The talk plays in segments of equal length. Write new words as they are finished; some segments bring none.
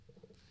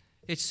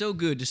It's so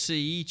good to see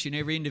each and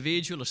every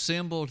individual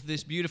assembled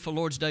this beautiful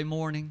Lord's Day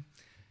morning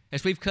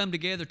as we've come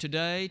together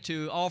today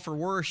to offer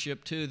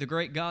worship to the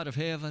great God of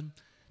heaven.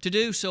 To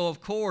do so,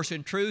 of course,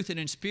 in truth and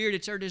in spirit.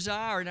 It's our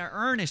desire and our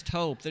earnest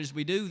hope that as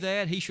we do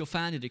that, He shall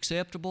find it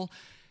acceptable.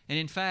 And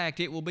in fact,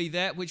 it will be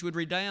that which would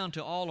redound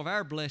to all of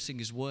our blessing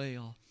as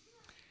well.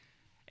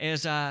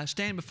 As I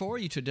stand before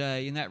you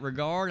today in that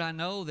regard, I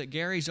know that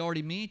Gary's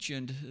already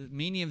mentioned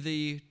many of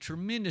the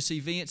tremendous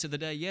events of the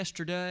day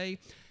yesterday.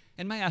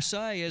 And may I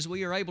say, as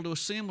we are able to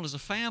assemble as a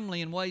family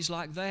in ways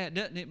like that,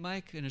 doesn't it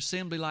make an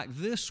assembly like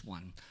this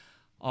one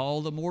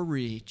all the more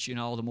rich and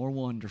all the more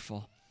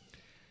wonderful?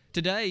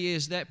 Today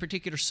is that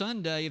particular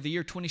Sunday of the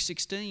year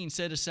 2016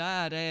 set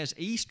aside as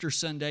Easter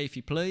Sunday, if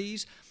you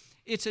please.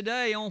 It's a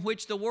day on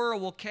which the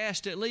world will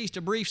cast at least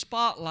a brief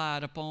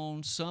spotlight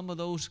upon some of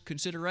those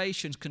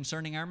considerations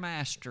concerning our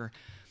Master,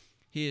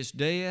 His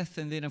death,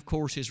 and then, of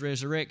course, His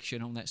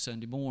resurrection on that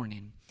Sunday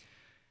morning.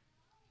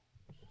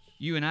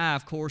 You and I,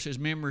 of course, as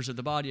members of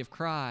the body of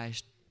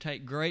Christ,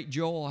 take great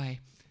joy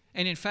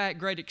and, in fact,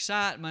 great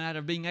excitement out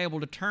of being able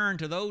to turn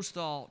to those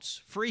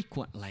thoughts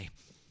frequently,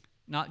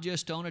 not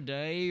just on a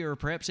day or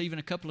perhaps even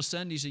a couple of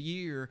Sundays a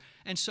year.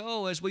 And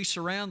so as we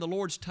surround the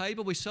Lord's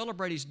table, we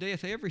celebrate His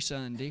death every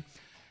Sunday.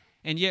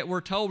 And yet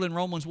we're told in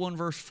Romans 1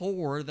 verse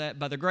 4 that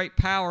by the great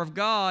power of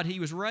God, He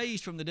was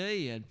raised from the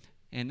dead.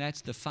 And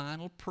that's the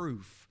final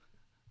proof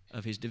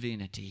of His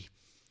divinity.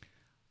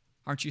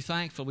 Aren't you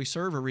thankful we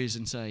serve a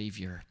risen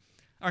Savior?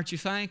 Aren't you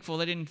thankful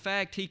that in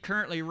fact He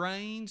currently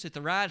reigns at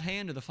the right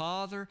hand of the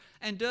Father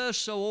and does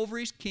so over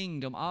His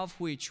kingdom, of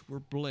which we're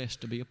blessed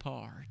to be a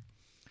part?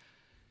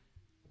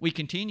 We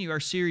continue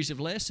our series of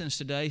lessons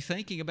today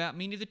thinking about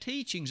many of the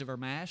teachings of our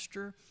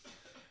Master.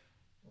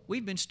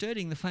 We've been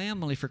studying the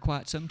family for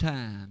quite some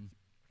time.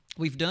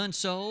 We've done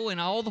so, and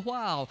all the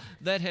while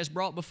that has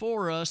brought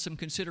before us some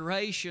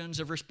considerations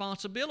of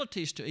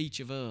responsibilities to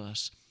each of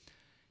us.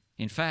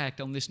 In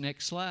fact, on this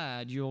next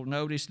slide, you'll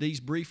notice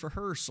these brief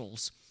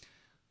rehearsals.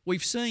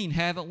 We've seen,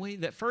 haven't we,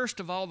 that first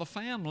of all, the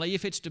family,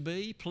 if it's to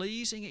be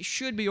pleasing, it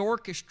should be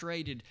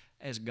orchestrated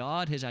as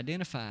God has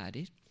identified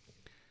it.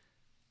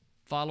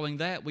 Following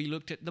that, we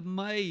looked at the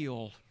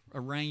male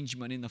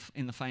arrangement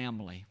in the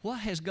family. What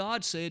has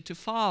God said to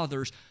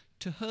fathers,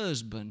 to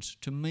husbands,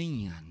 to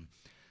men?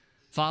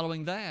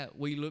 Following that,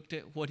 we looked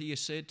at what He has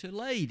said to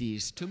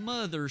ladies, to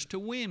mothers, to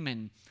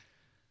women.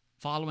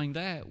 Following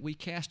that, we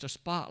cast a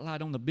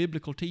spotlight on the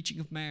biblical teaching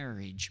of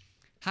marriage,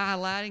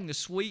 highlighting the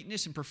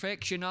sweetness and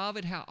perfection of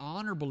it, how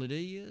honorable it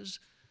is.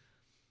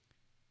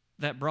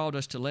 That brought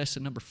us to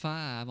lesson number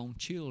 5 on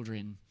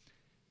children.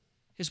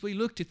 As we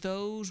looked at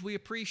those, we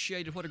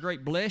appreciated what a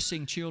great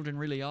blessing children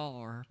really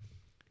are.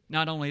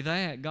 Not only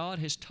that, God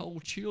has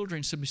told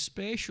children some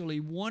especially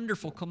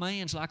wonderful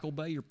commands like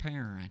obey your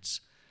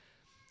parents.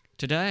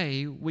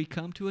 Today, we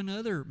come to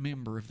another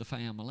member of the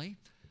family,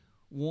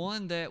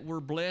 one that we're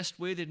blessed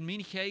with in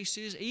many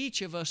cases.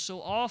 Each of us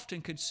so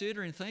often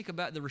consider and think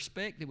about the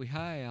respect that we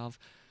have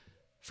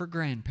for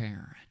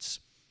grandparents.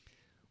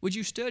 Would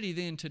you study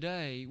then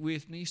today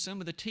with me some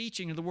of the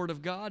teaching of the Word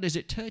of God as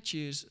it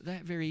touches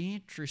that very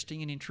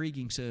interesting and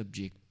intriguing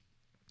subject?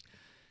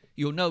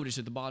 You'll notice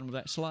at the bottom of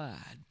that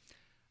slide,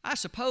 I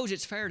suppose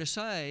it's fair to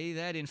say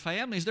that in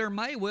families there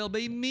may well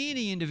be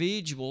many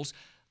individuals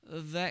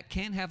that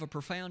can have a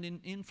profound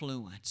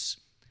influence.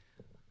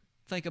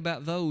 Think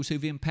about those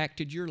who've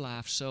impacted your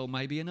life. So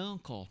maybe an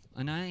uncle,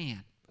 an aunt,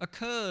 a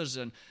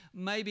cousin,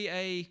 maybe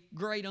a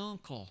great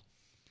uncle.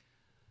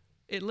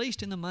 At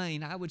least in the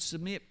main, I would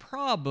submit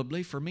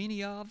probably for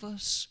many of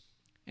us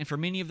and for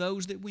many of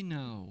those that we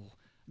know,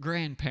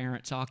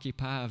 grandparents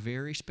occupy a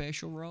very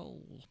special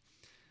role.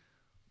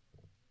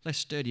 Let's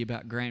study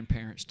about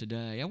grandparents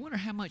today. I wonder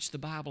how much the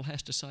Bible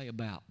has to say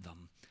about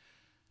them.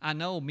 I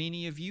know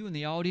many of you in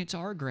the audience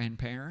are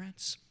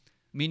grandparents.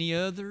 Many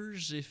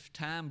others, if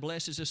time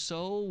blesses a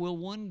soul, will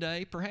one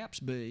day perhaps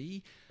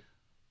be.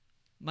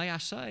 May I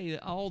say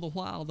that all the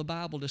while the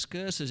Bible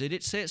discusses it,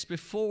 it sets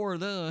before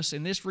us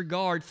in this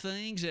regard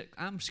things that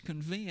I'm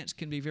convinced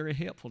can be very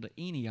helpful to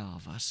any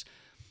of us.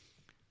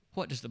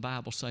 What does the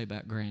Bible say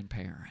about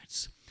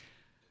grandparents?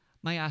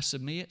 May I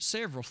submit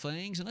several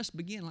things, and let's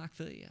begin like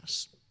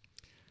this.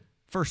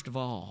 First of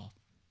all,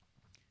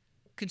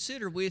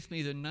 consider with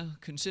me the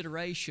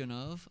consideration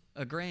of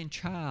a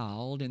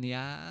grandchild in the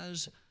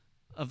eyes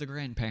of the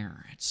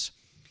grandparents.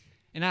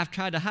 And I've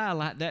tried to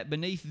highlight that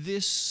beneath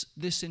this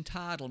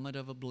entitlement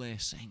of a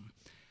blessing.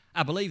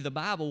 I believe the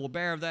Bible will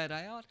bear that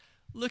out.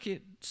 Look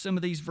at some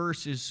of these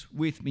verses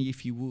with me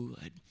if you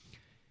would.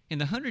 In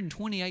the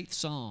 128th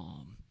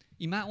Psalm,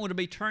 you might want to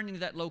be turning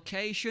to that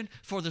location,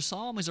 for the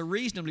psalm is a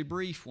reasonably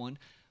brief one,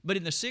 but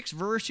in the 6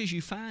 verses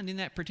you find in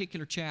that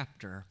particular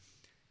chapter,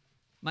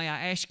 may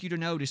I ask you to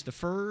notice the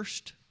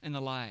first and the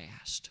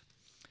last.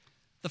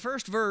 The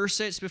first verse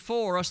sets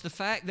before us the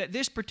fact that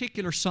this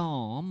particular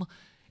psalm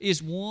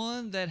is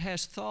one that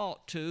has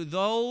thought to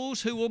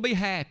those who will be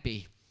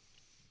happy.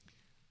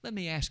 Let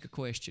me ask a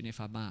question, if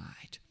I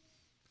might.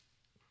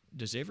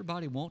 Does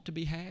everybody want to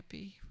be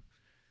happy?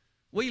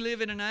 We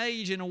live in an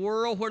age, in a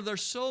world where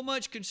there's so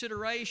much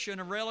consideration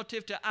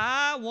relative to,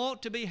 I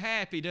want to be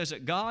happy. Does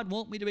it God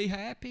want me to be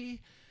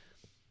happy?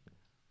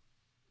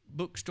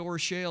 Bookstore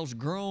shelves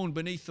groan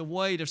beneath the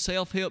weight of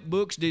self-help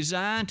books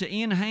designed to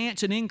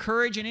enhance and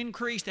encourage and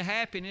increase the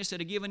happiness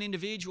that a given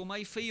individual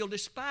may feel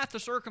despite the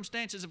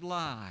circumstances of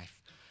life.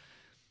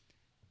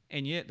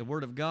 And yet the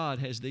Word of God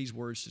has these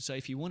words to say,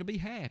 if you want to be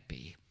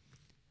happy,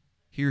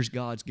 here's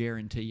God's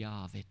guarantee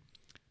of it.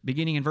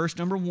 Beginning in verse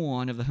number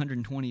 1 of the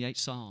 128th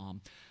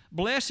Psalm.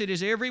 Blessed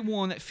is every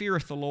one that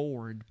feareth the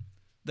Lord,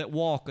 that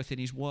walketh in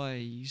His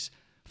ways.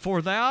 For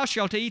thou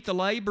shalt eat the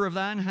labor of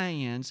thine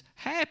hands.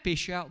 Happy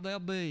shalt thou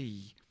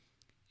be,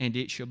 and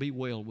it shall be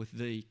well with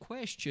thee.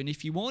 Question,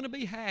 if you want to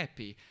be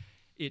happy,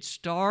 it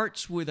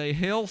starts with a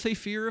healthy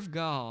fear of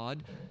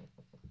God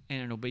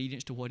and an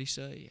obedience to what He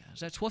says.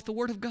 That's what the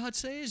Word of God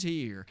says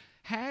here.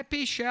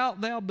 Happy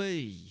shalt thou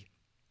be.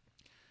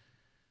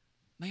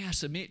 May I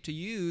submit to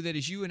you that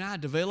as you and I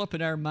develop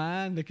in our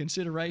mind the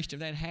consideration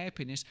of that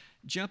happiness,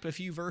 jump a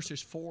few verses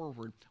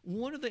forward.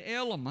 One of the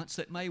elements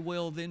that may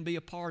well then be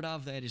a part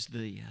of that is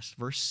this.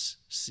 Verse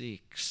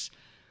 6.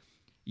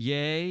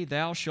 Yea,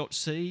 thou shalt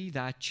see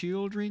thy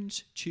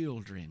children's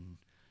children,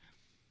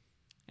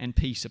 and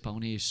peace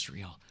upon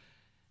Israel.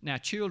 Now,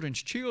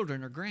 children's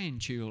children are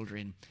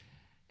grandchildren.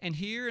 And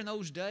here in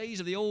those days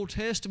of the Old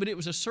Testament, it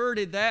was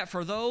asserted that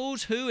for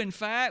those who, in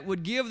fact,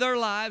 would give their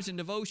lives in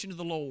devotion to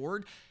the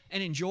Lord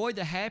and enjoy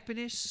the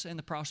happiness and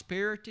the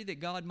prosperity that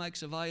God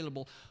makes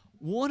available,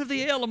 one of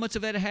the elements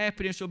of that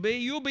happiness will be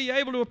you'll be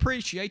able to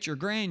appreciate your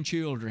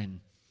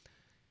grandchildren.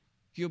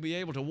 You'll be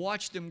able to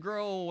watch them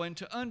grow and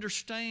to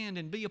understand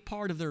and be a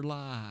part of their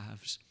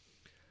lives.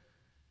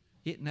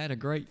 Isn't that a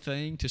great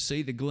thing to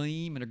see the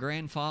gleam in a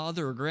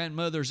grandfather or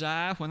grandmother's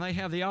eye when they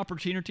have the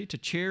opportunity to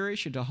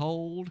cherish and to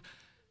hold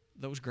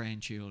those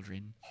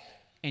grandchildren?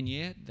 And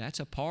yet, that's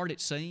a part, it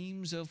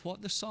seems, of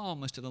what the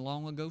psalmist of the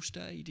long ago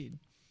stated.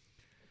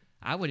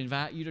 I would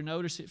invite you to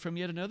notice it from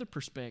yet another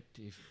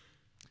perspective.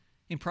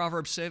 In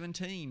Proverbs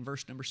 17,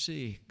 verse number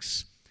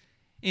 6,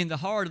 in the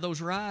heart of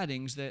those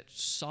writings that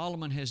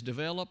Solomon has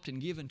developed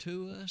and given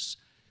to us,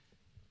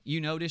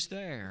 you notice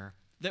there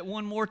that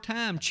one more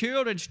time,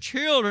 children's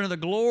children are the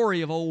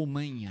glory of old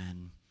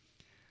men.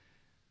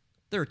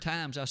 There are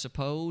times, I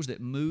suppose,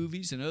 that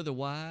movies and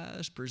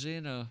otherwise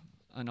present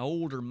an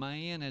older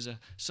man as a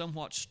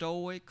somewhat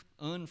stoic,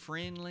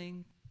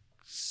 unfriendly,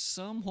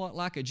 somewhat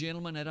like a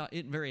gentleman that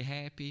isn't very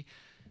happy,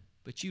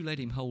 but you let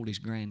him hold his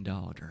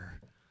granddaughter.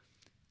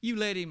 You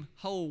let him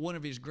hold one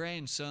of his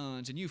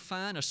grandsons, and you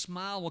find a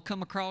smile will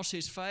come across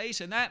his face,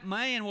 and that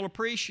man will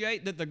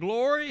appreciate that the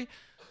glory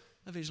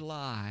of his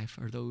life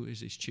are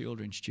those his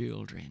children's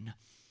children.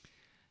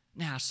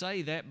 Now, I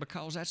say that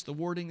because that's the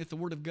wording that the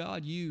Word of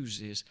God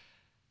uses.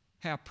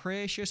 How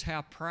precious,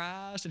 how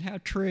prized, and how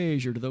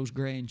treasured are those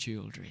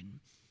grandchildren.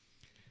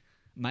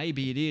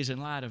 Maybe it is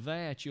in light of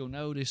that you'll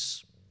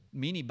notice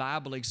many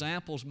Bible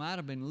examples might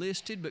have been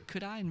listed, but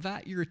could I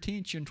invite your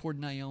attention toward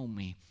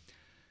Naomi?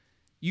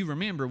 You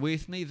remember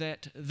with me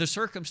that the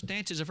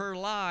circumstances of her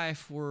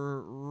life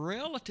were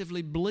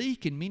relatively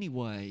bleak in many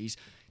ways.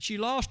 She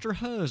lost her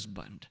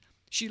husband.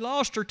 She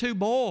lost her 2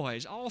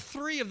 boys. All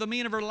 3 of the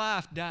men of her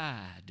life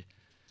died.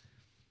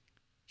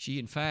 She,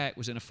 in fact,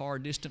 was in a far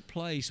distant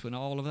place when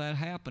all of that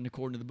happened,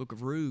 according to the book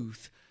of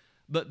Ruth.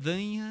 But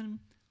then,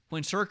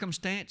 when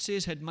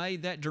circumstances had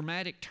made that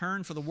dramatic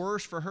turn for the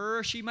worse for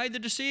her, she made the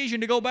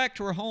decision to go back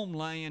to her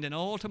homeland. And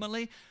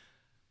ultimately,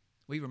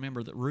 we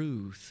remember that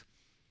Ruth,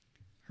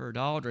 her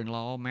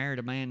daughter-in-law, married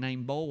a man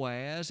named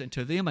Boaz, and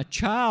to them a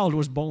child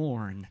was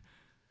born.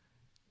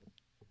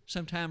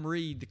 Sometime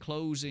read the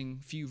closing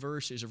few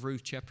verses of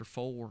Ruth chapter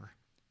 4.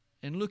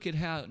 And look at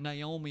how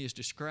Naomi is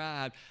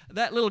described.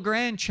 That little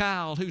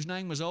grandchild whose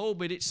name was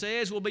Obed, it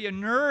says, will be a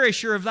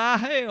nourisher of thy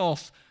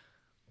health.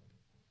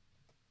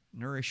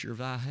 Nourisher of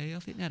thy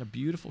health. Isn't that a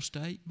beautiful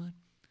statement?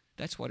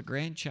 That's what a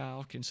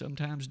grandchild can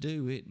sometimes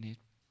do, isn't it?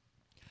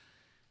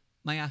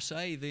 May I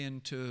say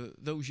then to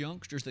those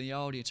youngsters in the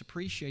audience,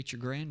 appreciate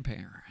your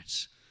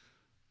grandparents.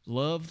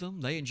 Love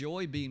them. They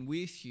enjoy being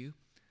with you.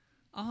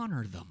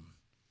 Honor them.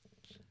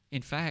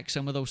 In fact,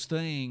 some of those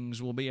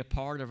things will be a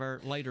part of our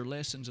later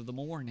lessons of the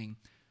morning.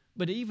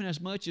 But even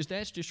as much as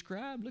that's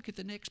described, look at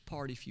the next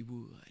part if you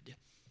would.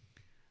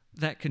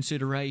 That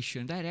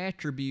consideration, that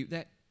attribute,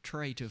 that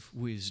trait of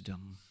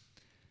wisdom.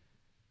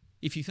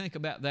 If you think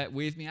about that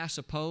with me, I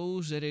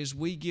suppose that as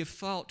we give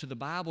thought to the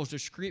Bible's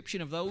description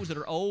of those that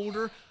are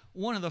older,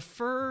 one of the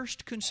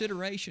first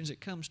considerations that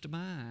comes to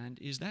mind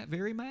is that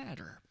very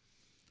matter,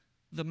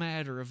 the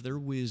matter of their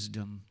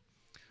wisdom.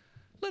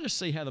 Let us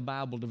see how the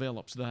Bible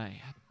develops that.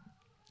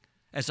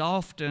 As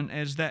often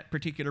as that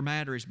particular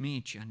matter is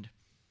mentioned,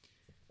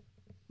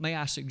 may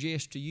I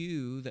suggest to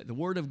you that the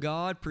Word of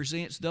God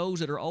presents those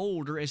that are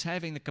older as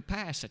having the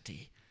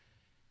capacity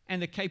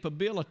and the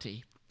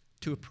capability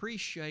to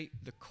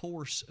appreciate the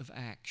course of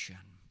action.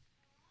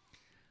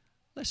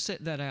 Let's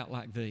set that out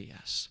like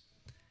this.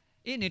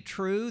 Isn't it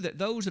true that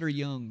those that are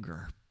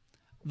younger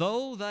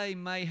though they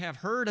may have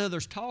heard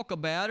others talk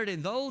about it,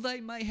 and though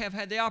they may have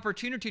had the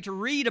opportunity to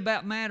read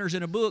about matters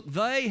in a book,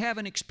 they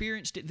haven't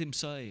experienced it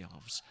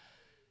themselves.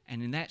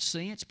 And in that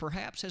sense,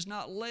 perhaps has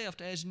not left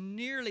as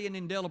nearly an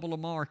indelible a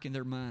mark in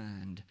their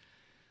mind.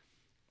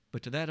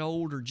 But to that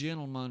older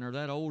gentleman or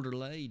that older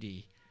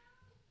lady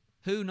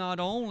who not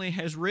only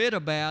has read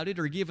about it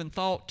or given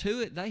thought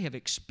to it, they have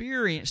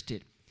experienced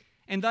it.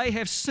 And they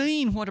have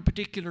seen what a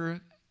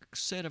particular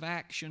set of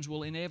actions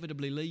will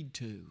inevitably lead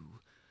to.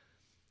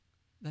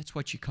 That's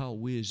what you call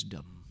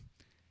wisdom.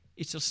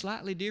 It's a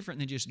slightly different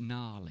than just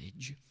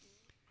knowledge.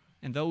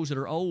 And those that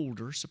are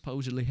older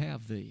supposedly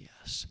have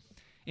this.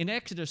 In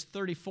Exodus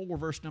 34,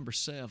 verse number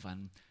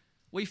 7,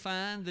 we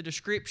find the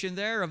description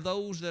there of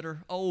those that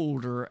are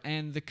older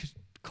and the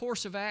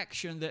course of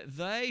action that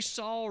they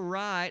saw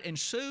right and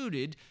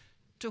suited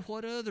to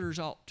what others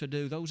ought to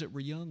do, those that were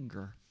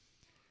younger.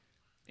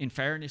 In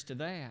fairness to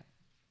that,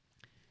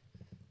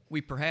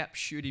 we perhaps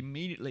should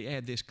immediately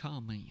add this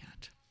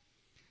comment.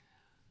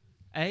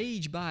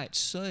 Age by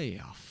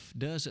itself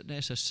doesn't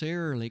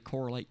necessarily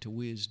correlate to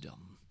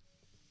wisdom.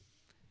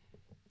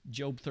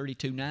 Job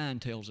 32:9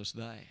 tells us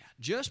that.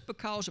 Just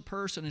because a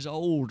person is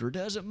older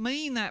doesn't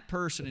mean that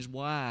person is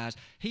wise.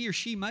 He or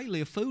she may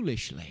live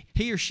foolishly.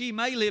 He or she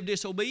may live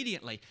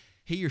disobediently.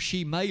 He or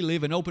she may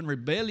live in open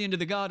rebellion to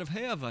the God of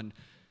heaven.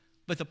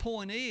 But the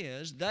point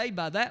is, they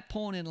by that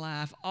point in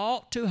life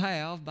ought to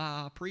have,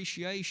 by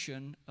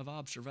appreciation of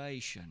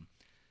observation,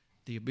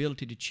 the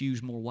ability to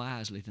choose more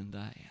wisely than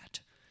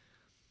that.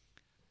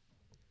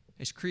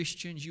 As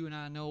Christians, you and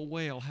I know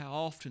well how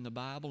often the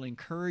Bible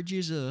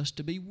encourages us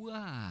to be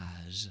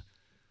wise.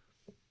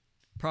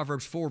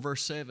 Proverbs 4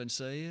 verse 7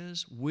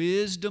 says,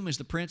 wisdom is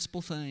the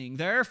principal thing.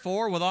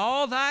 Therefore, with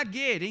all thy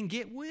getting,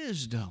 get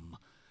wisdom.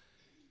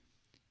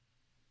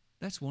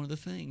 That's one of the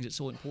things that's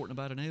so important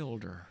about an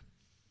elder.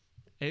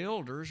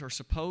 Elders are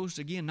supposed,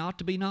 again, not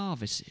to be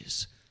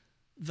novices.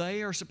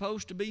 They are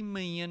supposed to be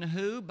men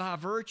who, by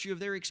virtue of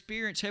their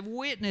experience, have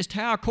witnessed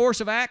how a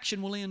course of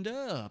action will end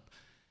up.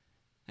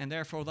 And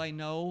therefore they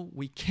know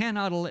we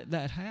cannot let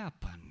that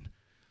happen.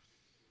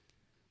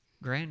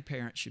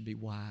 Grandparents should be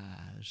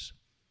wise.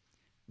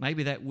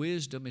 Maybe that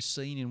wisdom is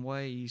seen in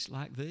ways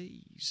like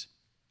these.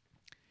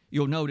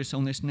 You'll notice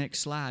on this next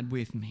slide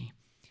with me,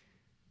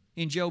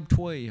 in Job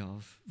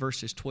 12,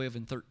 verses 12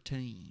 and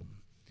 13,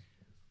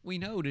 we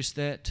notice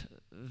that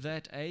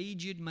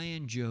aged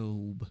man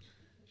Job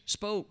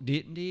spoke,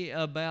 didn't he,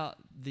 about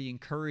the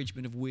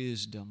encouragement of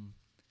wisdom.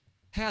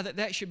 How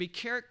that should be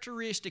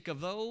characteristic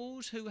of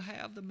those who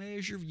have the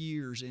measure of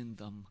years in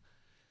them.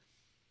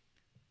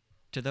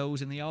 To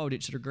those in the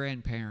audience that are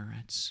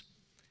grandparents,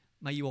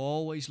 may you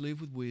always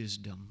live with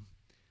wisdom,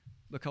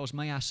 because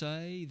may I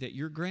say that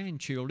your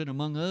grandchildren,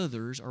 among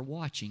others, are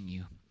watching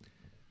you.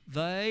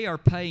 They are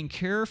paying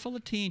careful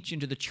attention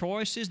to the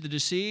choices, the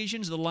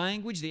decisions, the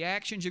language, the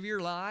actions of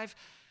your life,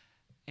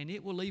 and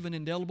it will leave an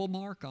indelible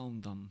mark on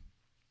them.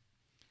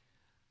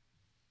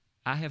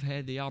 I have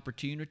had the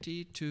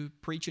opportunity to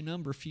preach a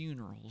number of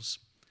funerals.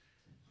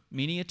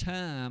 Many a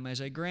time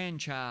as a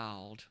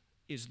grandchild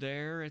is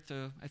there at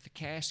the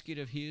casket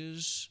of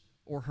his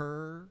or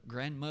her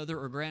grandmother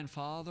or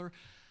grandfather,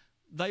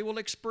 they will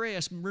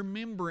express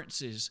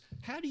remembrances.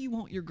 How do you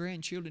want your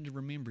grandchildren to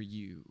remember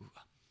you?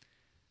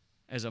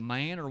 As a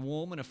man or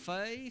woman of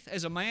faith?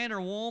 As a man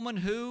or woman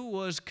who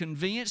was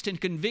convinced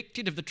and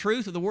convicted of the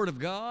truth of the Word of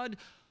God?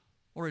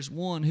 Or as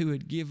one who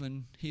had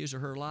given his or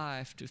her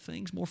life to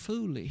things more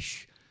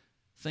foolish,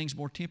 things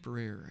more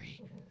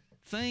temporary,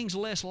 things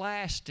less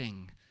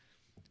lasting,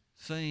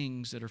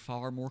 things that are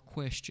far more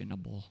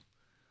questionable?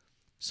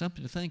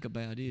 Something to think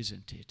about,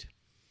 isn't it?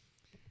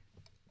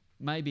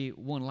 Maybe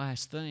one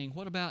last thing.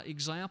 What about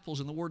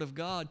examples in the Word of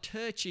God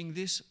touching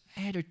this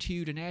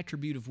attitude and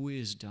attribute of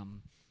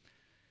wisdom?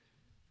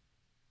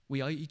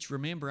 We each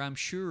remember, I'm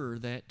sure,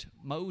 that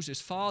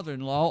Moses'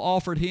 father-in-law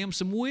offered him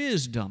some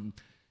wisdom,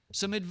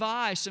 some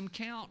advice, some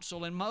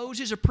counsel, and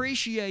Moses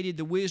appreciated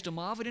the wisdom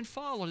of it and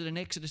followed it in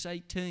Exodus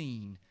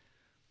 18.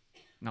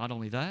 Not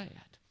only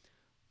that,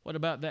 what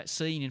about that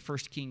scene in 1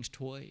 Kings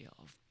 12?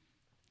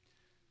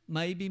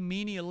 Maybe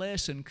many a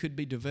lesson could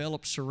be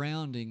developed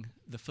surrounding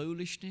the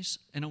foolishness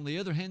and, on the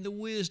other hand, the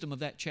wisdom of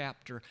that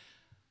chapter.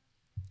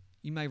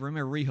 You may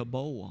remember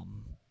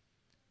Rehoboam.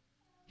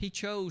 He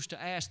chose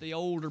to ask the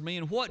older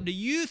men, what do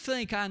you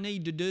think I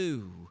need to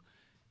do?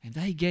 And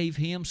they gave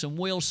him some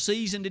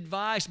well-seasoned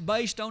advice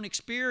based on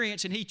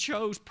experience, and he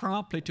chose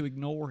promptly to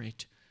ignore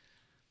it.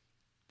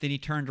 Then he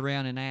turned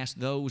around and asked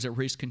those that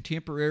were his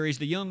contemporaries,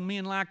 the young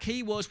men like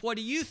he was, what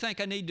do you think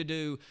I need to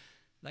do?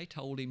 They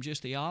told him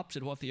just the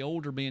opposite of what the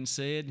older men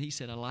said, and he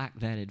said, I like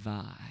that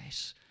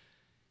advice.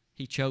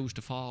 He chose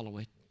to follow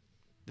it.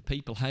 The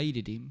people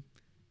hated him.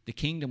 The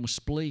kingdom was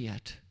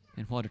split,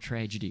 and what a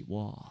tragedy it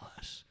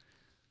was.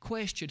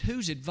 Question,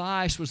 whose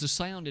advice was the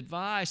sound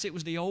advice? It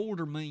was the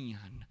older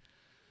men.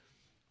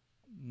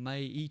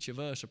 May each of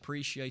us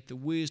appreciate the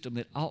wisdom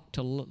that ought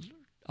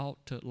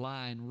to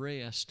lie and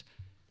rest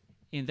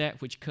in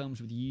that which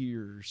comes with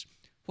years.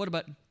 What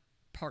about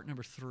part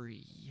number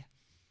 3?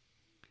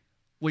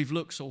 We've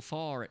looked so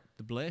far at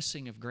the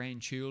blessing of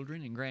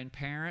grandchildren and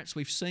grandparents.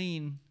 We've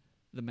seen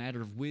the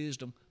matter of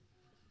wisdom.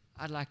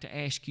 I'd like to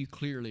ask you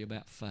clearly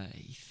about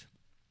faith.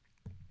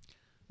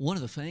 One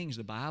of the things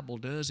the Bible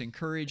does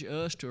encourage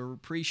us to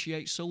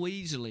appreciate so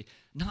easily,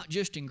 not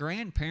just in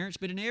grandparents,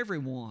 but in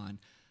everyone.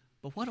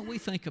 But why don't we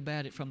think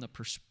about it from the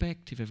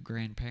perspective of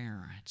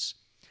grandparents?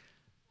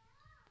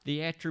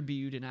 The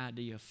attribute and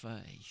idea of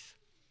faith.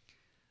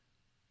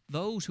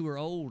 Those who are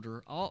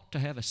older ought to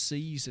have a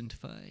seasoned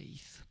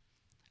faith.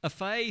 A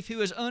faith who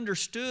has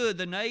understood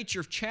the nature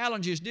of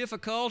challenges,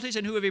 difficulties,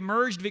 and who have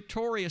emerged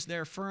victorious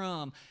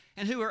therefrom,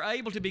 and who are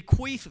able to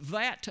bequeath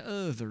that to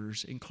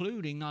others,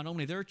 including not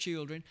only their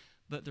children,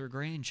 but their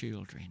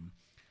grandchildren.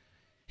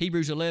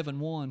 Hebrews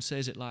 11:1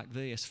 says it like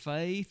this: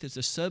 faith is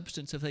the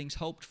substance of things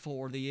hoped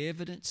for, the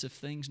evidence of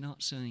things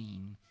not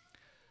seen.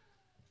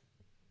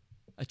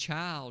 A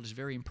child is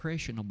very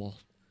impressionable.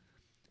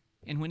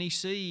 And when he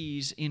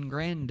sees in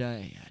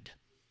granddad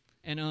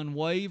an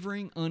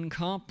unwavering,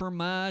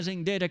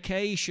 uncompromising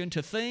dedication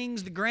to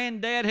things the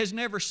granddad has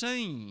never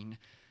seen,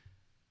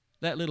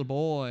 that little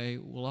boy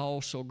will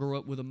also grow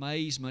up with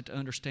amazement to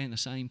understand the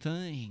same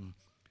thing.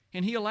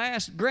 And he'll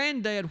ask,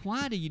 "Granddad,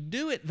 why do you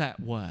do it that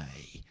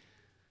way?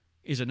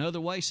 Is another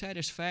way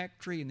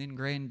satisfactory?" And then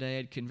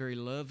granddad can very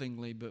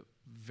lovingly but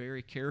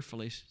very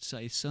carefully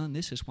say, "Son,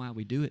 this is why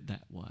we do it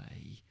that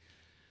way."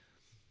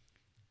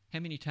 How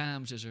many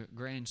times does a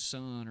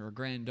grandson or a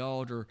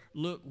granddaughter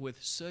look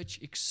with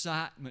such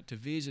excitement to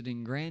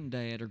visiting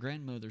granddad or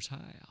grandmother's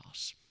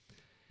house?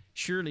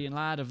 Surely in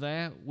light of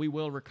that, we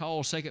will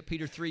recall 2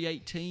 Peter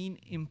 3:18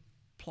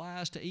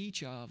 implies to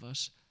each of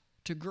us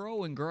to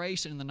grow in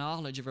grace and in the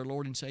knowledge of our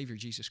Lord and Savior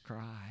Jesus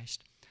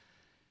Christ.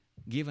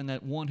 Given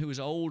that one who is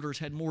older has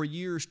had more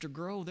years to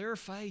grow, their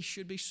faith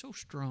should be so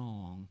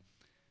strong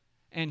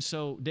and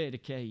so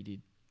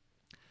dedicated.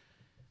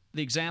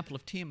 The example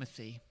of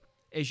Timothy,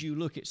 as you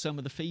look at some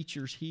of the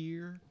features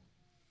here,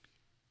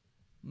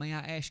 may I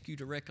ask you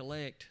to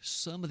recollect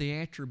some of the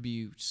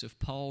attributes of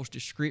Paul's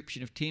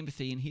description of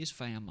Timothy and his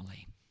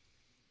family.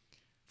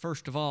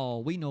 First of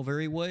all, we know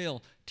very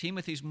well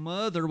Timothy's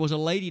mother was a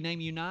lady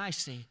named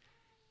Eunice.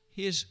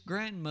 His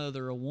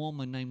grandmother, a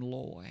woman named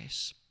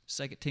Lois.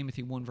 2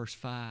 Timothy 1 verse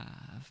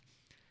 5.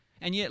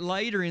 And yet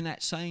later in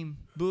that same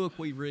book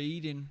we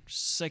read in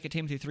 2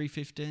 Timothy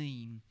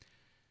 3:15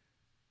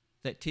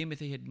 that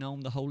Timothy had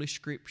known the Holy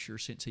Scripture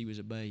since he was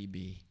a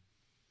baby.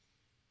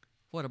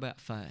 What about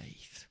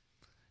faith?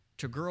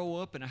 To grow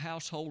up in a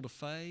household of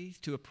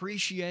faith, to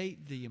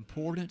appreciate the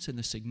importance and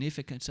the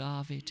significance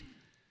of it.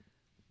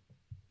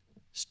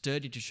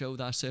 Study to show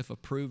thyself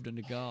approved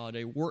unto God,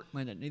 a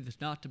workman that needeth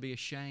not to be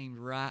ashamed,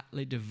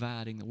 rightly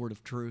dividing the word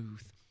of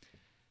truth.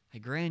 A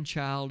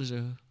grandchild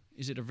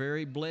is at a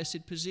very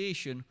blessed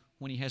position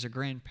when he has a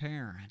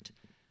grandparent.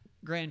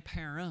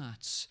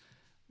 Grandparents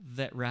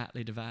that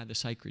rightly divide the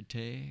sacred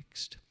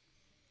text.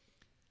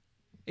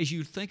 As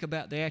you think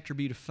about the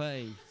attribute of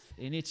faith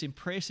and its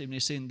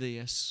impressiveness in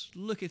this,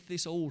 look at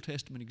this Old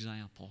Testament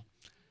example.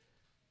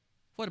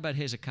 What about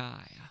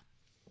Hezekiah?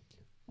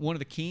 One of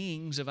the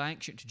kings of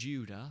ancient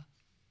Judah.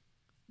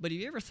 But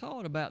have you ever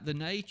thought about the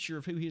nature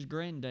of who his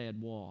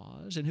granddad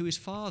was and who his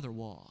father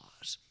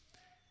was?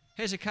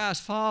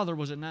 Hezekiah's father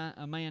was a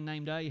man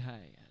named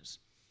Ahaz.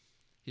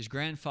 His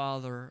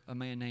grandfather, a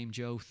man named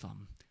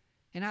Jotham.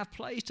 And I've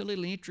placed a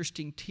little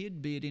interesting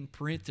tidbit in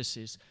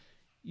parentheses.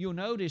 You'll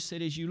notice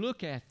that as you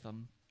look at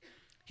them,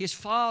 his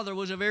father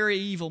was a very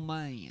evil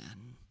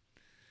man.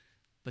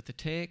 But the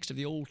text of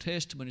the Old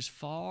Testament is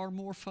far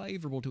more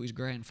favorable to his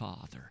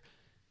grandfather.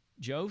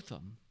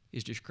 Jotham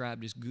is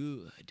described as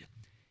good.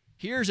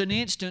 Here's an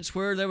instance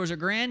where there was a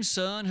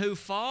grandson who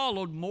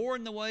followed more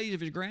in the ways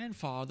of his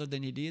grandfather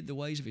than he did the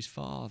ways of his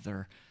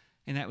father.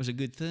 And that was a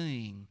good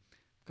thing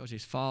because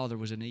his father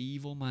was an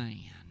evil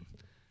man.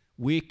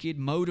 Wicked,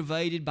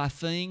 motivated by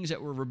things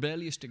that were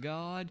rebellious to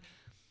God.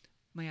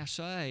 May I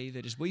say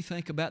that as we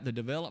think about the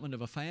development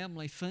of a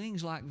family,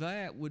 things like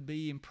that would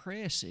be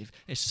impressive.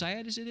 As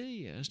sad as it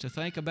is to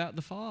think about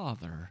the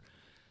father,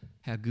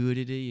 how good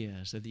it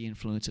is of the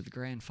influence of the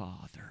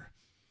grandfather.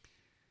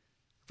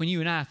 When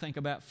you and I think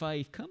about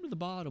faith, come to the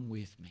bottom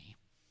with me.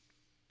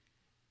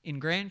 In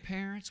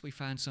grandparents, we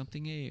find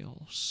something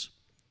else.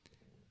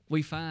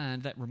 We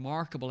find that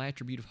remarkable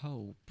attribute of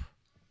hope.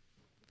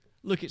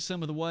 Look at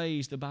some of the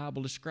ways the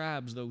Bible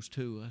describes those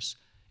to us.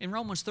 In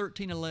Romans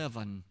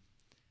 13:11,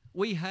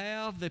 we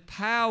have the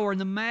power and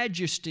the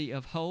majesty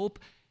of hope.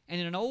 And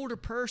in an older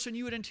person,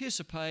 you would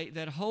anticipate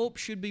that hope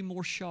should be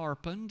more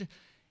sharpened.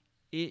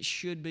 It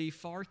should be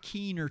far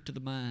keener to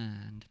the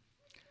mind.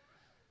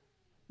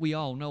 We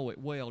all know it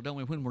well, don't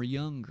we, when we're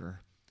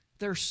younger.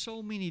 There are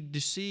so many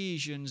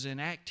decisions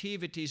and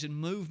activities and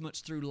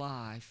movements through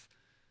life.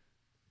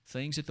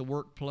 Things at the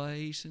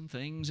workplace and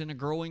things in a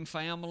growing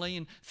family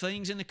and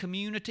things in the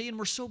community. And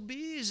we're so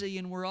busy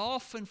and we're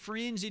often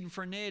frenzied and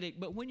frenetic.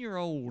 But when you're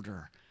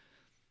older,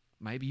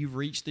 maybe you've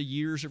reached the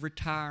years of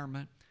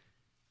retirement,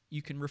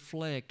 you can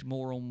reflect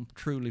more on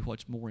truly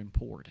what's more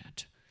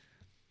important.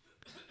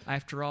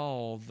 After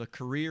all, the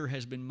career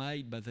has been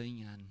made by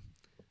then.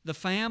 The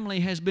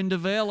family has been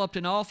developed,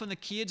 and often the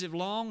kids have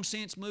long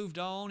since moved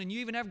on, and you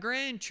even have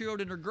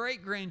grandchildren or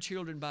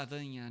great-grandchildren by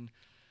then.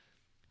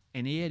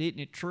 And yet, isn't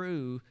it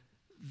true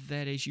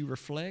that as you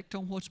reflect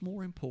on what's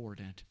more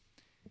important,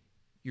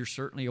 you're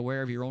certainly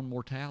aware of your own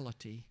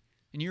mortality,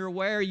 and you're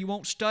aware you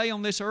won't stay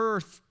on this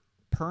earth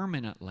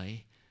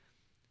permanently.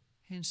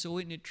 And so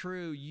isn't it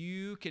true,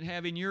 you can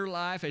have in your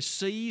life a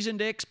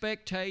seasoned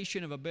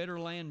expectation of a better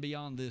land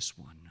beyond this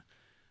one.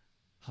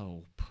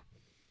 Hope.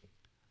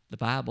 The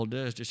Bible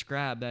does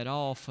describe that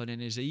often,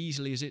 and as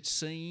easily as it's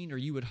seen, or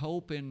you would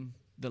hope in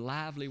the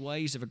lively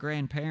ways of a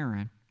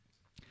grandparent.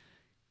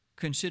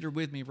 Consider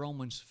with me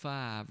Romans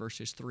 5,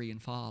 verses 3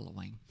 and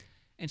following,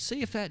 and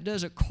see if that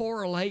doesn't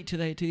correlate to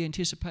the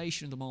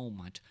anticipation of the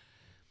moment.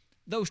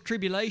 Those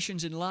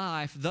tribulations in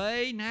life,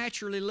 they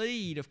naturally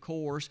lead, of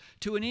course,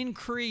 to an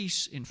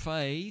increase in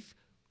faith,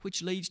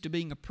 which leads to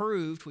being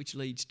approved, which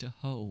leads to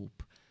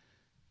hope.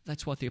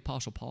 That's what the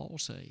Apostle Paul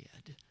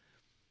said.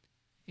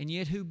 And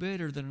yet, who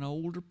better than an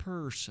older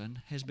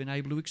person has been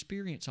able to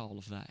experience all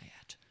of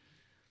that?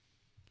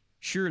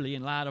 Surely,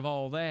 in light of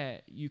all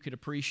that, you could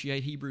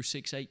appreciate Hebrews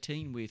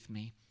 6:18 with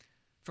me.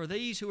 For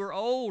these who are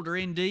older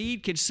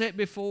indeed can set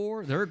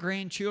before their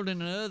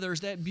grandchildren and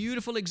others that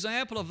beautiful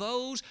example of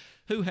those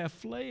who have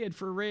fled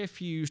for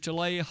refuge to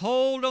lay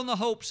hold on the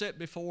hope set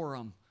before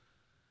them.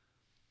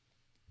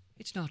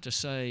 It's not to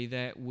say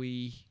that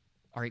we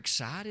are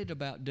excited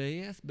about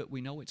death, but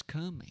we know it's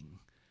coming.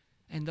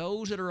 And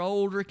those that are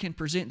older can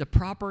present the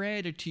proper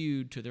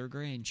attitude to their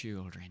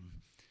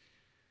grandchildren.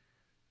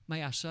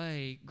 May I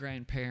say,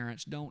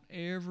 grandparents, don't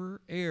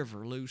ever,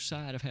 ever lose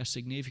sight of how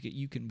significant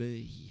you can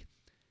be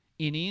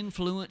in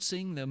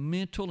influencing the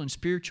mental and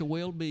spiritual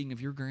well-being of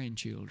your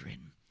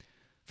grandchildren.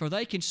 For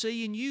they can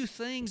see in you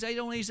things they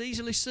don't as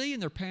easily see in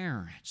their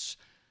parents.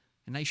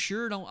 And they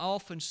sure don't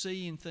often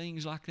see in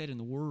things like that in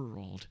the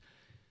world.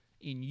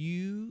 In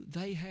you,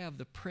 they have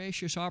the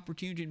precious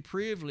opportunity and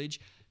privilege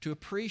to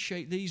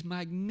appreciate these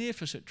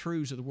magnificent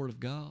truths of the Word of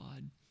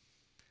God.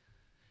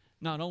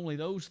 Not only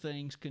those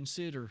things,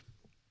 consider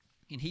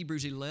in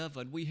Hebrews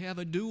 11, we have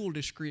a dual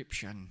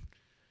description.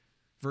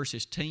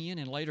 Verses 10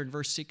 and later in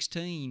verse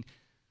 16,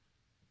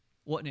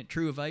 wasn't it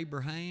true of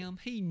Abraham?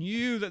 He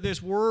knew that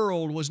this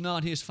world was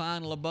not his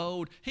final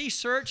abode. He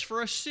searched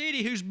for a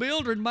city whose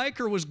builder and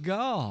maker was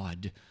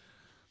God.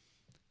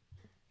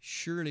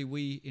 Surely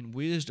we in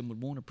wisdom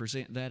would want to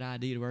present that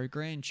idea to our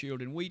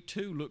grandchildren. We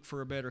too look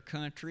for a better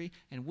country,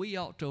 and we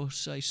ought to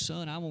say,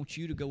 son, I want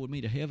you to go with me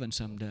to heaven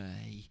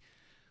someday.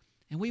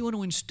 And we want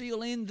to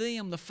instill in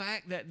them the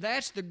fact that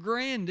that's the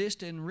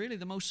grandest and really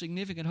the most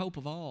significant hope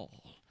of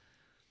all.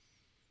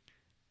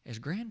 As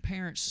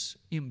grandparents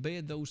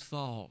embed those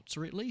thoughts,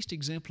 or at least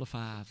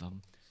exemplify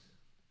them,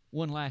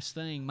 one last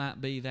thing might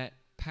be that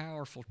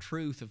powerful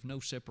truth of no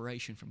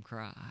separation from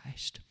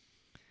Christ.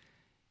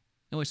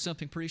 Now, it's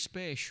something pretty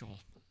special,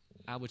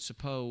 I would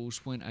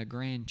suppose, when a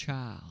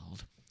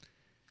grandchild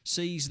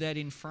sees that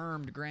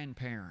infirmed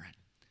grandparent,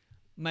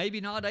 maybe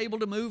not able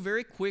to move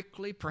very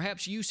quickly,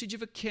 perhaps usage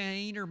of a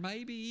cane, or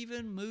maybe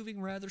even moving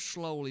rather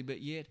slowly,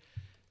 but yet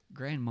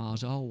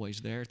Grandma's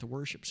always there at the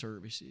worship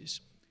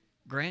services.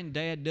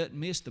 Granddad doesn't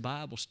miss the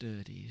Bible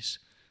studies.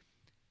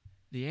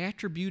 The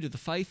attribute of the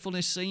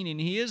faithfulness seen in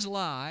his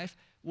life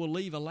will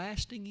leave a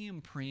lasting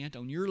imprint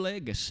on your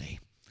legacy.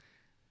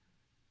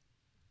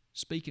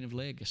 Speaking of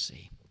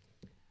legacy,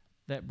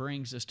 that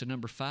brings us to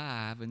number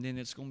 5, and then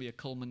it's going to be a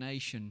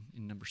culmination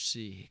in number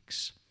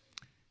 6,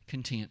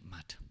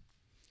 contentment.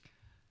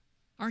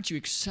 Aren't you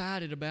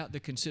excited about the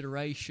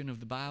consideration of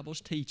the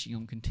Bible's teaching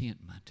on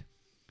contentment?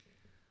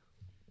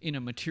 In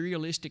a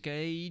materialistic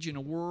age, in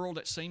a world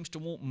that seems to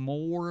want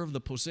more of the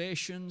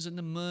possessions and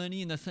the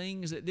money and the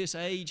things that this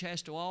age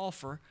has to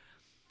offer,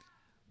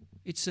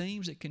 it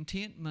seems that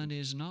contentment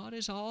is not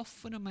as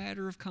often a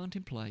matter of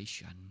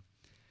contemplation.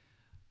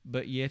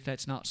 But yet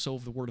that's not so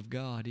of the Word of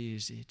God,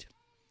 is it?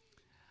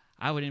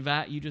 I would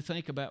invite you to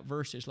think about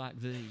verses like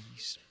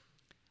these.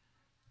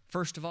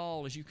 First of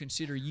all, as you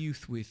consider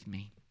youth with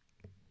me,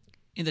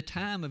 in the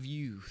time of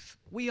youth,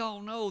 we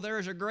all know there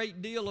is a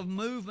great deal of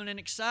movement and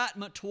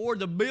excitement toward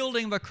the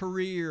building of a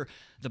career,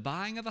 the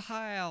buying of a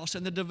house,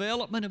 and the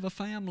development of a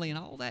family, and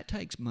all that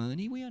takes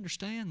money. We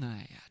understand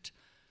that.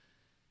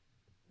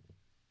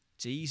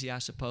 It's easy, I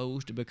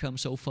suppose, to become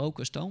so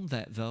focused on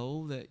that,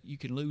 though, that you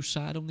can lose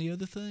sight on the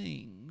other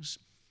things.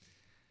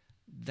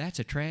 That's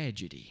a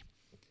tragedy.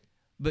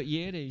 But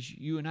yet, as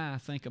you and I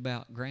think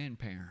about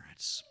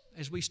grandparents,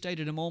 as we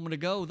stated a moment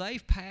ago,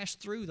 they've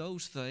passed through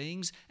those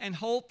things, and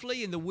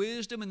hopefully in the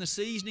wisdom and the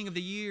seasoning of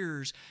the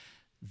years,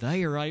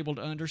 they are able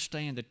to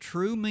understand the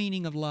true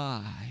meaning of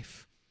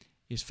life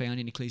is found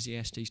in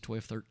Ecclesiastes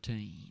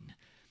 12:13.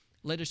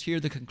 Let us hear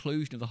the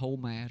conclusion of the whole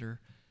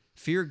matter.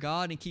 Fear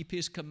God and keep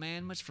His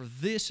commandments, for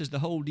this is the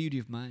whole duty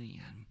of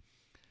man.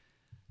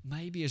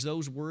 Maybe as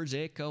those words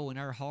echo in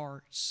our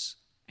hearts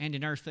and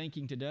in our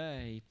thinking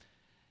today,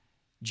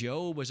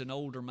 Job, as an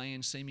older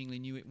man, seemingly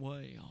knew it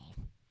well.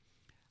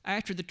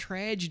 After the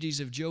tragedies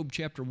of Job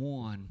chapter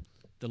 1,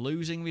 the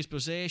losing of his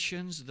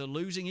possessions, the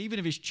losing even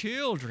of his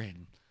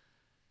children,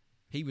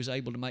 he was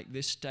able to make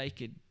this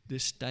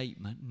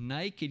statement,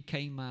 naked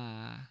came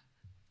I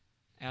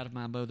out of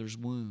my mother's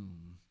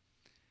womb.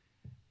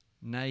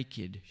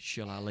 Naked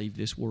shall I leave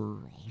this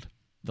world.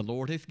 The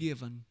Lord hath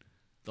given,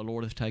 the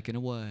Lord hath taken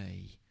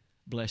away.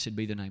 Blessed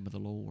be the name of the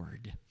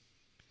Lord.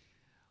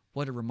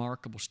 What a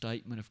remarkable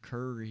statement of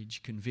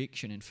courage,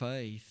 conviction, and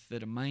faith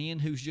that a man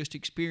who's just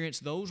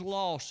experienced those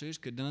losses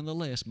could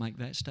nonetheless make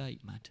that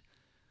statement.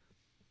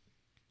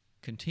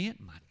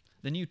 Contentment.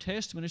 The New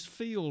Testament is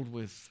filled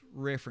with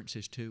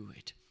references to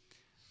it.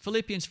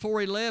 Philippians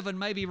 4:11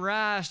 maybe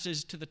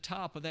rises to the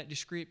top of that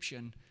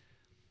description.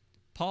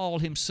 Paul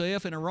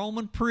himself in a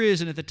Roman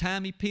prison at the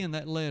time he penned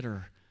that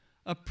letter.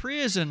 A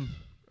prisoner,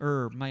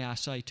 may I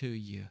say to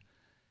you.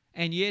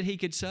 And yet he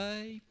could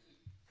say,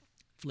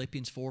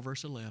 Philippians 4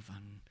 verse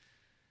 11,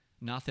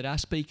 not that I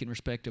speak in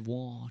respect of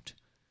want,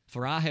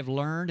 for I have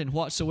learned in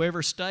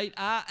whatsoever state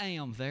I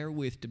am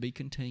therewith to be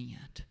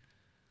content.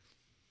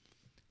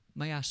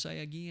 May I say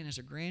again, as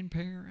a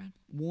grandparent,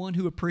 one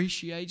who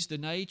appreciates the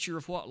nature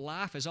of what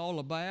life is all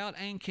about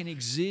and can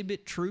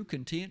exhibit true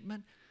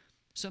contentment,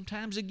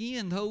 sometimes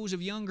again, those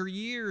of younger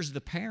years, the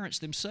parents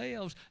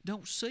themselves,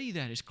 don't see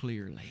that as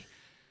clearly.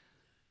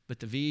 But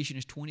the vision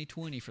is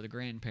 2020 for the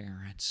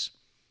grandparents.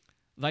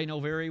 They know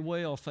very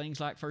well things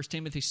like 1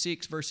 Timothy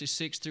 6, verses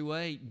 6 through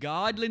 8.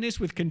 Godliness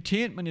with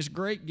contentment is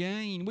great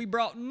gain. We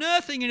brought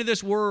nothing into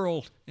this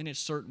world, and it's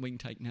certain we can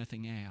take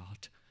nothing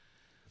out.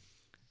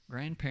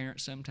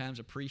 Grandparents sometimes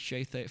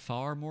appreciate that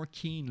far more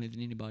keenly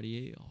than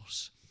anybody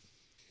else.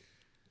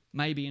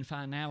 Maybe in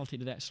finality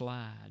to that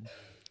slide,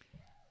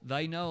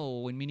 they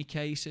know in many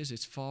cases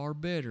it's far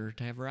better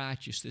to have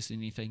righteousness than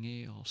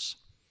anything else.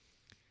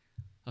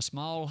 A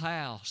small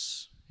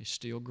house is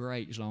still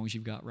great as long as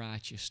you've got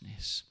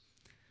righteousness.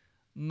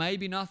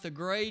 Maybe not the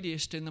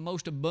greatest and the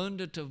most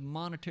abundant of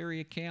monetary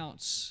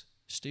accounts,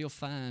 still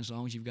fine as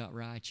long as you've got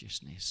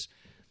righteousness.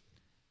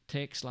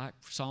 Texts like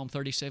Psalm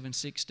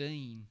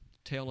 37:16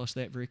 tell us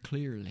that very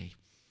clearly.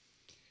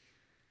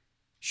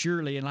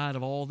 Surely, in light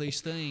of all these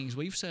things,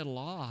 we've said a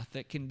lot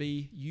that can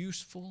be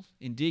useful,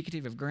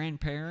 indicative of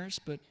grandparents,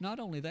 but not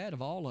only that,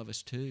 of all of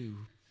us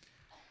too.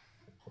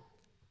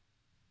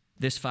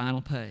 This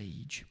final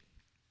page.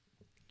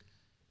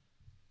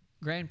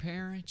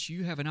 Grandparents,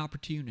 you have an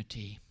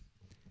opportunity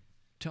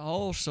to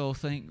also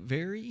think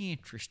very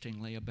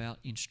interestingly about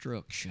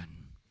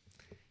instruction.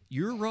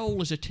 Your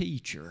role as a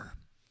teacher,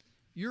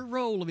 your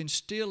role of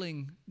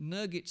instilling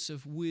nuggets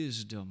of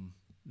wisdom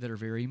that are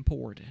very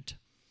important.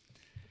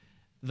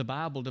 The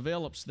Bible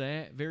develops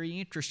that very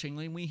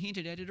interestingly, and we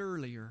hinted at it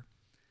earlier.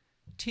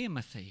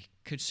 Timothy,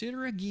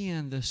 consider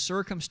again the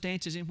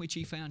circumstances in which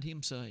he found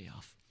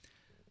himself.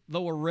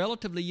 Though a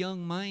relatively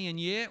young man,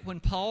 yet when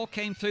Paul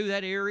came through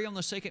that area on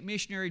the second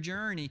missionary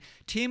journey,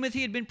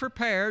 Timothy had been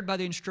prepared by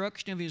the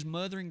instruction of his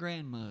mother and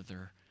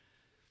grandmother.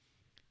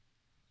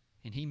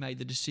 And he made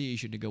the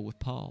decision to go with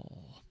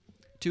Paul,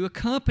 to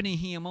accompany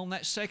him on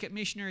that second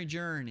missionary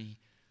journey.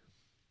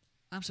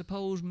 I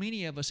suppose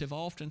many of us have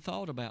often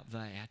thought about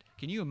that.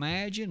 Can you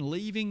imagine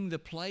leaving the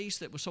place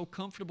that was so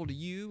comfortable to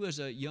you as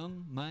a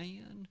young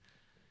man?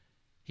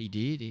 He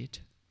did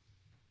it.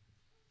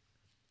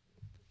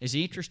 As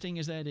interesting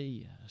as that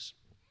is,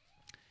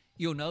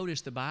 you'll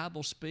notice the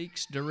Bible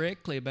speaks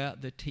directly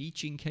about the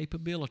teaching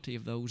capability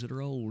of those that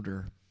are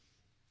older.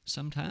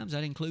 Sometimes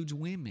that includes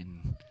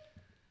women.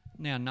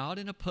 Now, not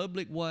in a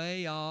public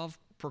way of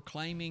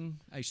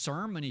proclaiming a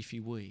sermon, if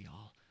you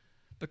will,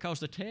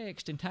 because the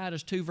text in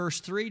Titus 2 verse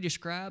 3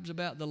 describes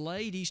about the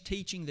ladies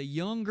teaching the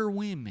younger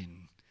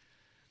women.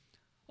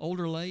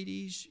 Older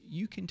ladies,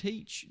 you can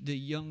teach the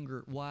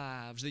younger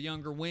wives, the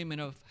younger women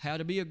of how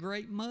to be a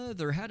great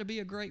mother, how to be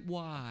a great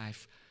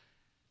wife,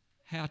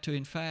 how to,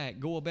 in fact,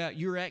 go about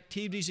your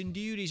activities and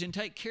duties and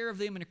take care of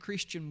them in a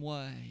Christian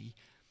way.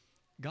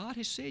 God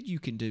has said you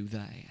can do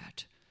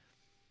that.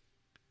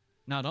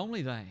 Not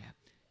only that,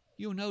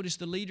 you'll notice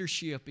the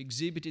leadership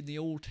exhibited in the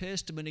Old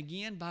Testament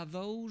again by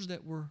those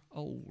that were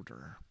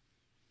older.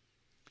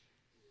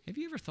 Have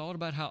you ever thought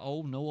about how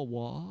old Noah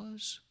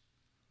was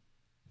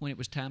when it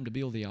was time to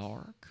build the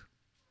ark?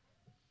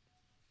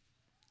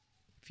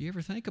 If you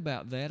ever think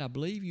about that, I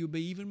believe you'll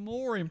be even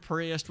more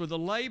impressed with the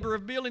labor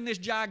of building this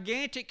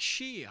gigantic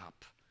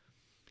ship.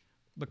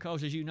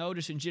 Because as you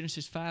notice in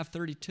Genesis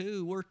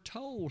 5:32, we're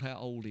told how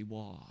old he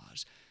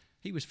was.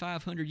 He was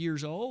 500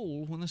 years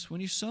old when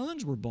his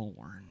sons were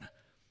born.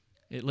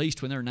 At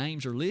least when their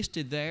names are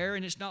listed there,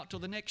 and it's not till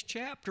the next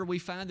chapter we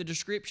find the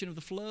description of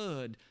the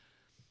flood.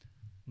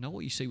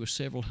 Noah, you see, was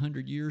several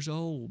hundred years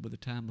old by the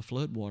time the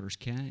floodwaters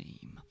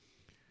came.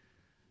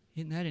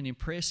 Isn't that an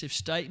impressive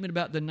statement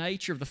about the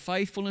nature of the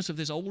faithfulness of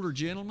this older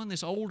gentleman,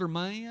 this older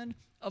man?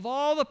 Of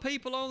all the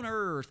people on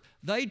earth,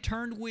 they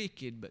turned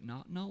wicked, but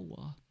not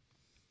Noah.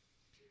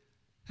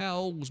 How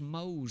old was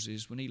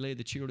Moses when he led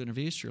the children of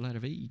Israel out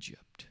of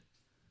Egypt?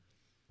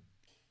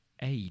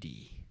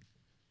 80.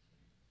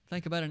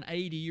 Think about an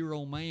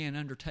 80-year-old man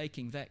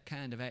undertaking that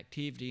kind of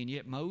activity, and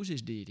yet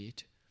Moses did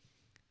it.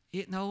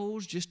 It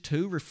knows just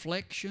two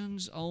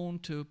reflections on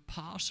to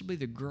possibly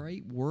the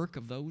great work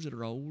of those that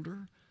are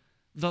older.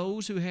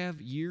 those who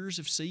have years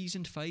of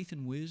seasoned faith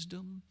and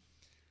wisdom?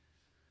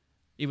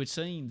 It would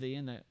seem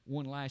then that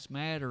one last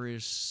matter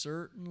is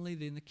certainly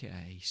then the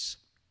case.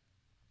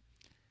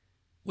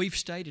 We've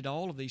stated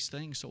all of these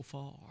things so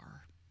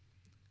far,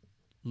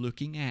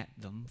 looking at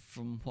them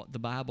from what the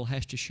Bible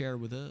has to share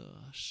with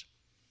us.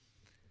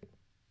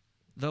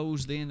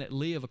 Those then that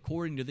live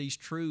according to these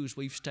truths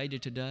we've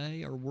stated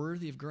today are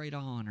worthy of great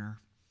honor.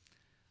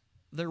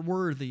 They're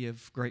worthy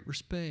of great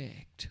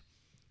respect.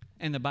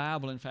 And the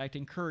Bible, in fact,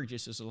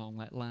 encourages us along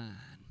that line.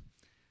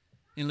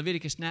 In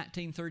Leviticus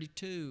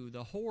 19:32,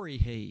 the hoary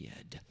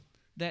head,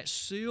 that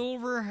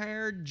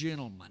silver-haired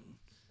gentleman,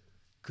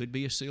 could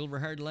be a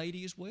silver-haired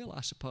lady as well,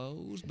 I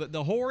suppose, but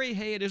the hoary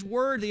head is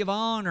worthy of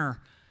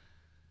honor.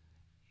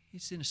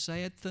 It's a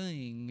sad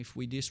thing if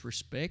we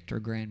disrespect our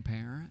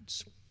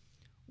grandparents.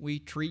 We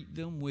treat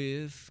them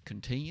with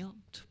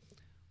contempt.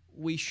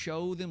 We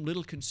show them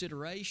little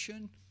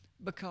consideration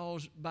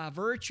because by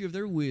virtue of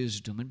their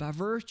wisdom and by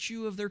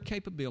virtue of their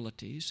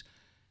capabilities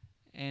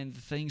and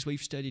the things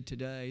we've studied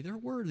today, they're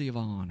worthy of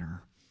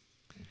honor.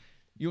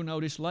 You'll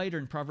notice later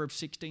in Proverbs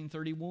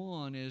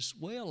 16:31, as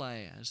well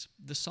as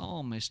the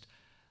psalmist,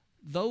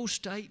 those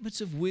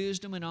statements of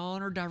wisdom and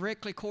honor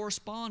directly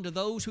correspond to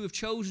those who have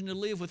chosen to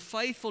live with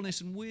faithfulness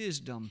and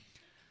wisdom.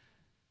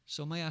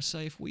 So may I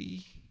say, if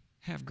we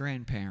have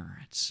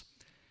grandparents,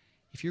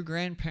 if your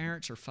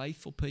grandparents are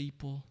faithful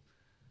people,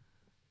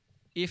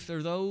 if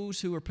they're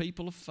those who are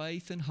people of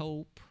faith and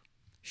hope,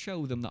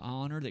 show them the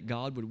honor that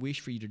God would wish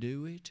for you to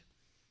do it.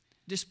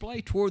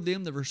 Display toward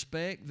them the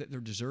respect that they're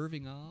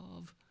deserving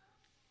of.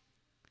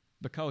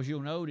 Because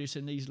you'll notice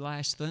in these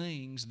last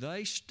things,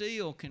 they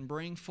still can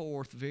bring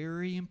forth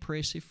very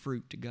impressive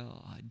fruit to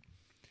God.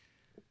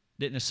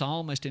 Didn't the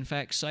psalmist, in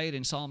fact, say it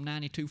in Psalm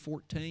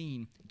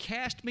 92:14?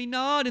 Cast me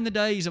not in the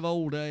days of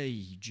old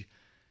age.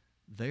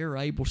 They're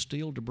able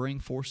still to bring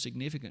forth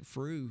significant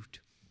fruit.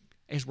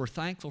 As we're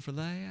thankful for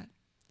that,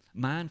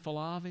 mindful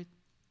of it,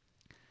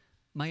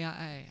 may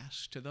I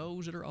ask to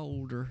those that are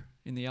older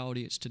in the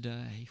audience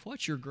today,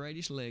 what's your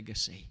greatest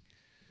legacy?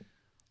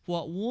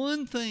 What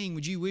one thing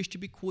would you wish to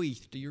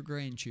bequeath to your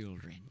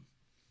grandchildren?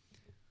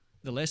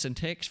 The lesson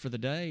text for the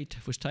day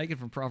was taken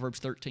from Proverbs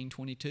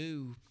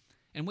 13:22.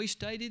 And we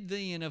stated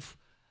then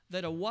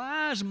that a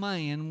wise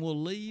man will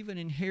leave an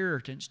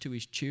inheritance to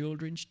his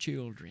children's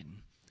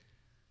children.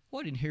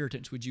 What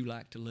inheritance would you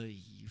like to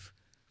leave?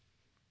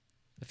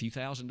 A few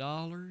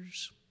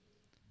 $1,000s?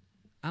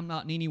 I'm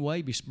not in any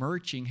way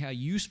besmirching how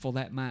useful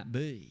that might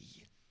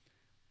be.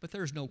 But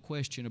there's no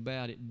question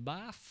about it.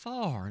 By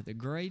far, the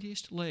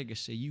greatest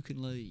legacy you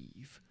can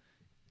leave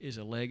is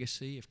a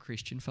legacy of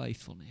Christian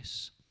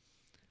faithfulness.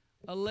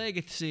 A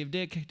legacy of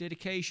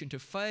dedication to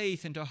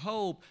faith and to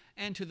hope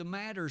and to the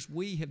matters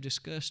we have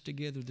discussed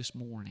together this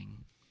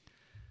morning.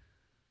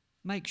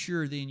 Make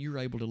sure then you're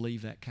able to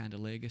leave that kind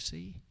of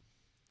legacy.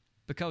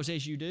 Because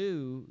as you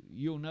do,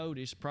 you'll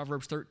notice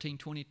Proverbs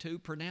 13:22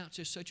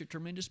 pronounces such a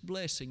tremendous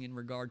blessing in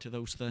regard to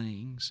those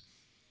things.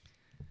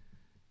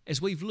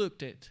 As we've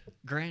looked at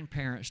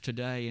grandparents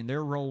today and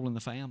their role in the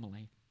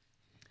family,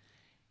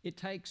 it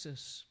takes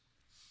us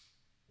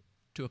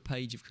to a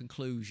page of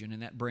conclusion,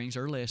 and that brings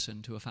our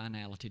lesson to a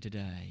finality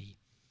today.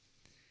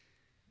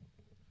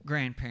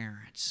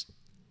 Grandparents,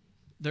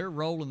 their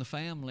role in the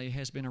family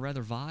has been a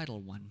rather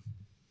vital one.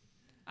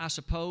 I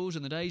suppose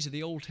in the days of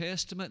the Old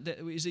Testament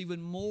that was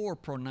even more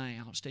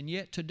pronounced, and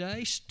yet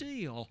today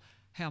still,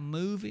 how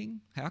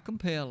moving, how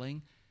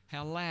compelling,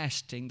 how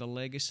lasting the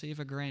legacy of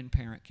a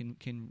grandparent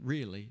can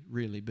really,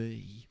 really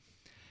be.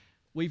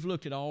 We've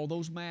looked at all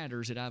those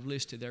matters that I've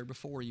listed there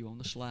before you on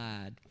the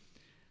slide.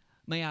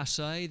 May I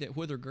say that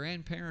whether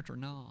grandparent or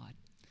not,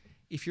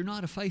 if you're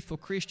not a faithful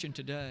Christian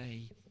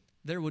today,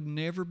 there would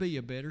never be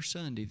a better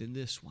Sunday than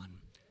this one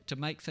to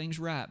make things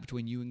right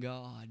between you and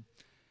God.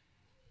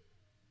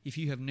 If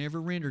you have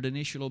never rendered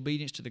initial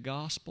obedience to the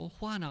gospel,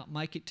 why not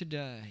make it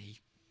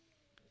today?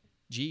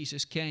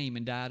 Jesus came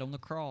and died on the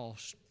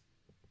cross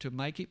to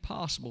make it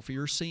possible for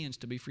your sins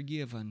to be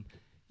forgiven.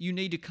 You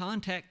need to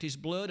contact His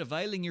blood,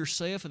 availing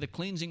yourself of the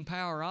cleansing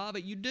power of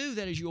it. You do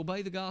that as you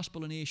obey the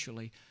gospel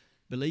initially.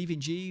 Believe in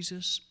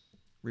Jesus,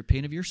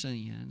 repent of your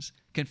sins,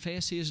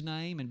 confess His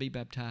name, and be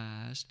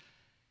baptized.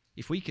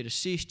 If we could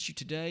assist you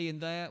today in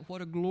that,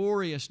 what a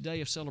glorious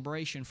day of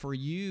celebration for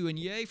you, and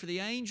yea, for the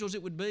angels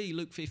it would be,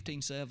 Luke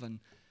 15:7.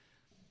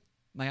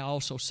 May I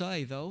also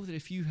say, though, that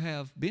if you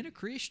have been a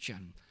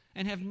Christian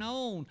and have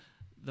known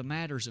the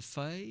matters of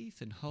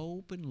faith and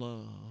hope and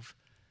love,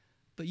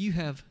 but you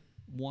have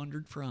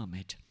wandered from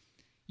it,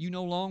 you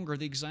no longer are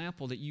the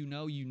example that you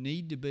know you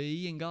need to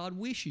be and God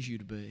wishes you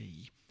to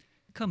be.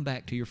 Come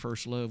back to your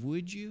first love,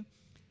 would you?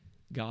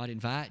 God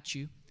invites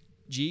you.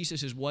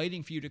 Jesus is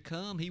waiting for you to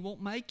come. He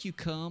won't make you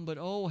come, but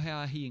oh,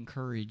 how He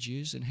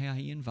encourages and how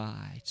He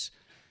invites.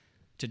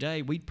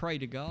 Today, we pray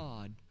to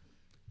God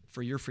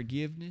for your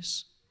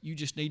forgiveness. You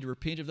just need to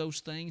repent of those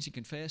things and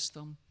confess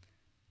them.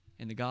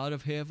 And the God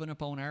of heaven,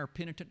 upon our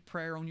penitent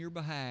prayer on your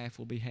behalf,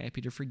 will be happy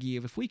to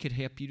forgive. If we could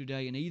help you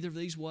today in either of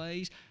these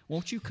ways,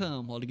 won't you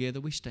come while together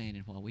we stand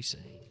and while we sing?